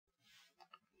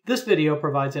This video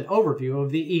provides an overview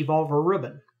of the Evolver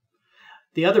ribbon.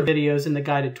 The other videos in the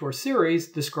Guided Tour series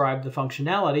describe the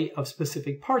functionality of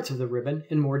specific parts of the ribbon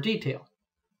in more detail.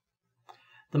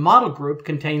 The Model group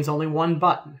contains only one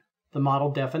button, the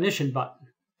Model Definition button.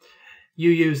 You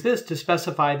use this to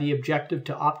specify the objective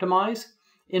to optimize,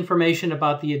 information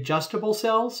about the adjustable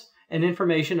cells, and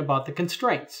information about the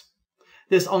constraints.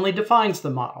 This only defines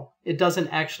the model. It doesn't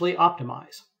actually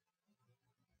optimize.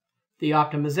 The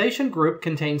Optimization group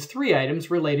contains 3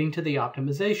 items relating to the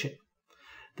optimization.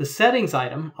 The Settings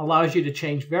item allows you to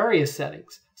change various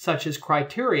settings, such as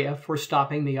criteria for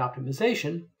stopping the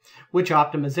optimization, which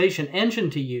optimization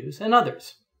engine to use, and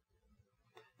others.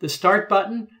 The Start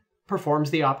button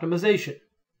performs the optimization.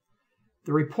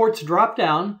 The Reports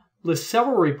drop-down lists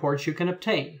several reports you can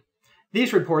obtain.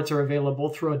 These reports are available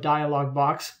through a dialog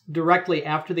box directly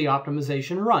after the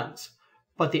optimization runs,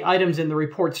 but the items in the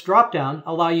Reports drop-down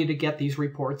allow you to get these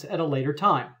reports at a later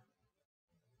time.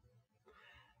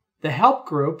 The Help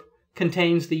group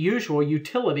contains the usual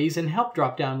utilities and help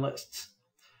drop-down lists.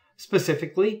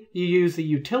 Specifically, you use the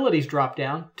Utilities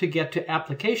drop-down to get to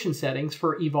application settings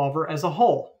for Evolver as a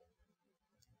whole.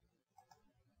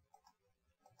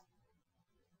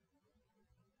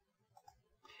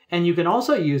 And you can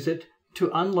also use it to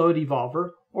unload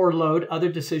Evolver or load other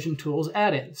Decision Tools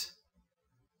add-ins.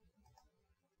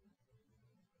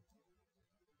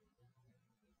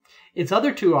 Its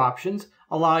other 2 options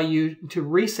allow you to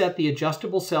reset the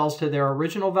adjustable cells to their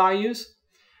original values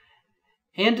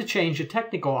and to change a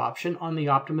technical option on the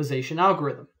optimization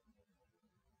algorithm.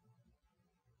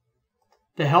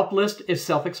 The help list is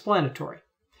self-explanatory.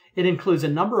 It includes a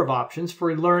number of options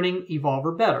for learning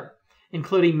Evolver better,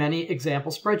 including many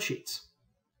example spreadsheets.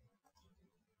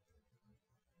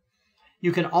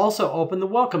 You can also open the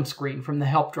Welcome screen from the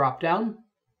Help drop-down,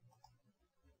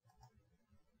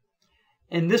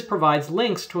 and this provides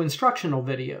links to instructional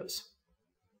videos,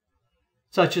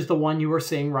 such as the one you are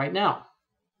seeing right now.